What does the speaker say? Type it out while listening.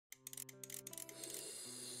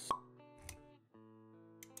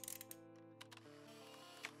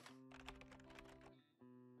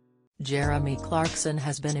Jeremy Clarkson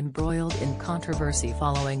has been embroiled in controversy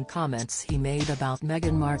following comments he made about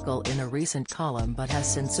Meghan Markle in a recent column but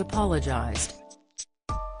has since apologized.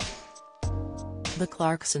 The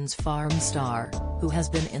Clarkson's Farm star, who has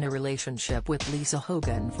been in a relationship with Lisa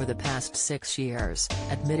Hogan for the past 6 years,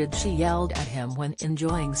 admitted she yelled at him when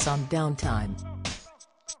enjoying some downtime.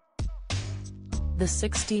 The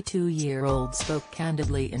 62-year-old spoke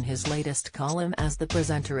candidly in his latest column as the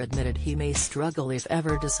presenter admitted he may struggle if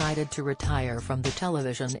ever decided to retire from the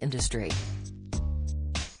television industry.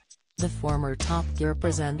 The former Top Gear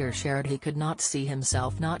presenter shared he could not see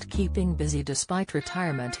himself not keeping busy despite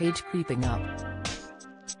retirement age creeping up.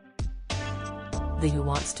 The Who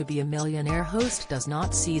Wants to Be a Millionaire host does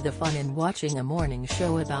not see the fun in watching a morning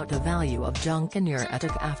show about the value of junk in your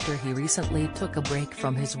attic after he recently took a break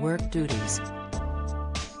from his work duties.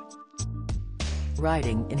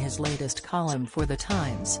 Writing in his latest column for The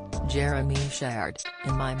Times, Jeremy shared,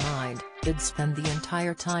 "In my mind, I'd spend the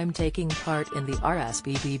entire time taking part in the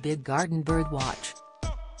RSPB Big Garden Bird Watch.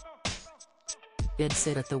 I'd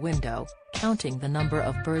sit at the window, counting the number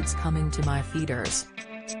of birds coming to my feeders."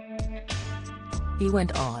 He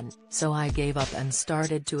went on, "So I gave up and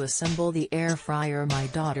started to assemble the air fryer my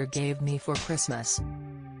daughter gave me for Christmas.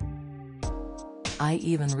 I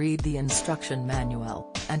even read the instruction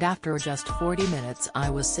manual, and after just 40 minutes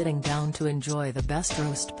I was sitting down to enjoy the best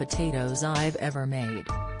roast potatoes I've ever made.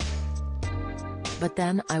 But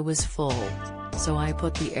then I was full. So I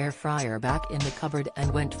put the air fryer back in the cupboard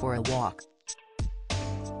and went for a walk.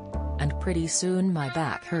 And pretty soon my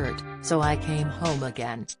back hurt, so I came home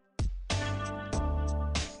again.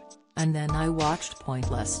 And then I watched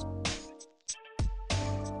Pointless.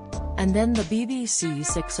 And then the BBC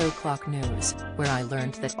 6 o'clock news, where I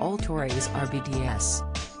learnt that all Tories are BDS.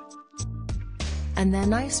 And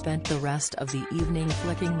then I spent the rest of the evening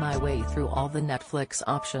flicking my way through all the Netflix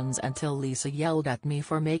options until Lisa yelled at me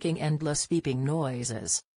for making endless beeping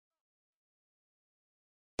noises.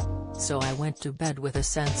 So I went to bed with a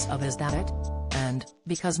sense of is that it? And,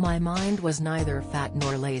 because my mind was neither fat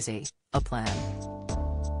nor lazy, a plan."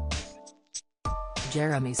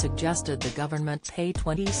 Jeremy suggested the government pay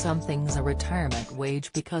 20-somethings a retirement wage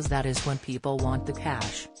because that is when people want the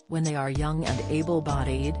cash, when they are young and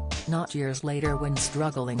able-bodied, not years later when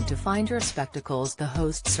struggling to find your spectacles, the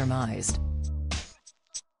host surmised.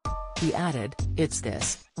 He added, "It's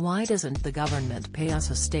this, why doesn't the government pay us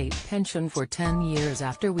a state pension for 10 years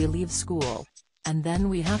after we leave school? And then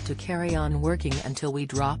we have to carry on working until we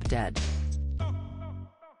drop dead."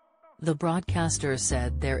 The broadcaster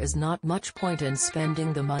said there is not much point in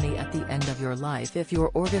spending the money at the end of your life if your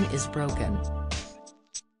organ is broken.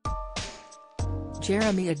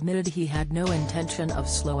 Jeremy admitted he had no intention of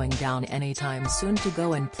slowing down anytime soon to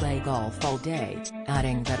go and play golf all day,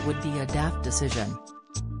 adding that would be a daft decision.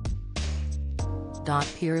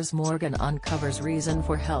 Piers Morgan uncovers reason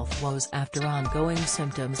for health woes after ongoing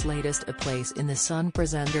symptoms. Latest A Place in the Sun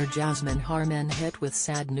presenter Jasmine Harman hit with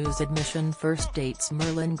sad news admission. First dates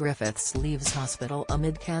Merlin Griffiths leaves hospital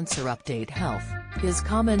amid cancer. Update health. His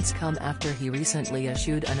comments come after he recently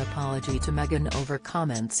issued an apology to Meghan over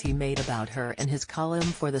comments he made about her in his column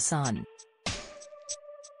for The Sun.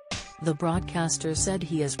 The broadcaster said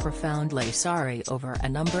he is profoundly sorry over a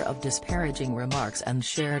number of disparaging remarks and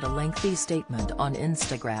shared a lengthy statement on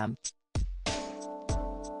Instagram.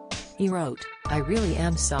 He wrote, "I really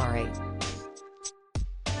am sorry.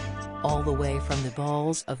 All the way from the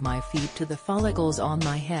balls of my feet to the follicles on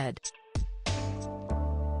my head.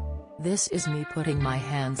 This is me putting my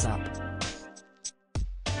hands up.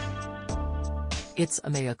 It's a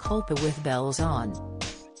mea culpa with bells on."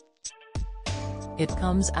 It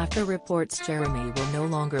comes after reports Jeremy will no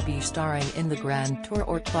longer be starring in the Grand Tour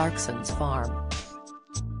or Clarkson's Farm.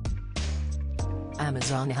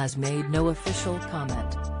 Amazon has made no official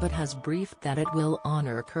comment, but has briefed that it will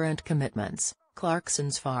honor current commitments,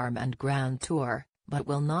 Clarkson's Farm and Grand Tour, but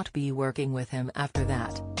will not be working with him after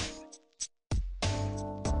that.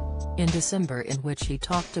 In December, in which he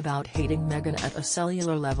talked about hating Meghan at a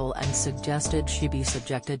cellular level and suggested she be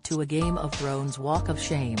subjected to a Game of Thrones walk of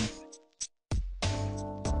shame.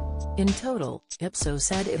 In total, Ipsos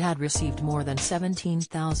said it had received more than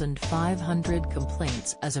 17,500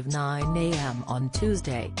 complaints as of 9 a.m. on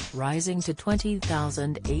Tuesday, rising to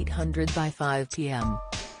 20,800 by 5 p.m.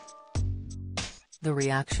 The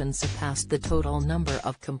reaction surpassed the total number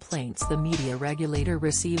of complaints the media regulator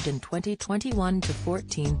received in 2021 to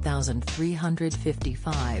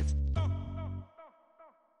 14,355.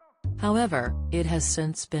 However, it has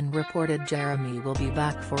since been reported Jeremy will be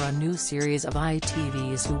back for a new series of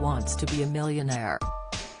ITV's Who Wants to Be a Millionaire.